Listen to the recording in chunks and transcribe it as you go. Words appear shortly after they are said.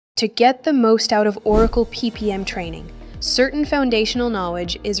To get the most out of Oracle PPM training, certain foundational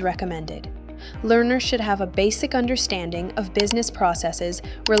knowledge is recommended. Learners should have a basic understanding of business processes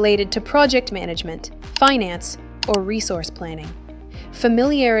related to project management, finance, or resource planning.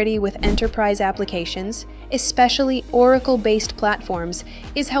 Familiarity with enterprise applications, especially Oracle-based platforms,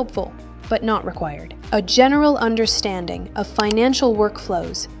 is helpful, but not required. A general understanding of financial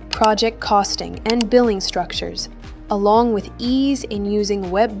workflows, project costing, and billing structures, along with ease in using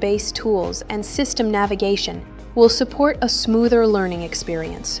web-based tools and system navigation, will support a smoother learning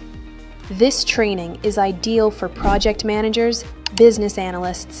experience. This training is ideal for project managers, business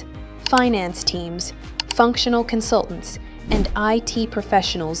analysts, finance teams, functional consultants, and IT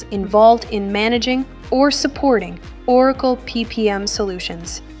professionals involved in managing or supporting Oracle PPM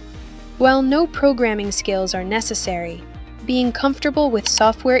solutions. While no programming skills are necessary, being comfortable with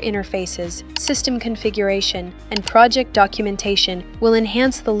software interfaces, system configuration, and project documentation will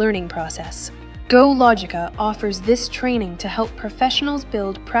enhance the learning process. GoLogica offers this training to help professionals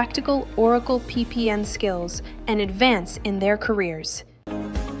build practical Oracle PPM skills and advance in their careers.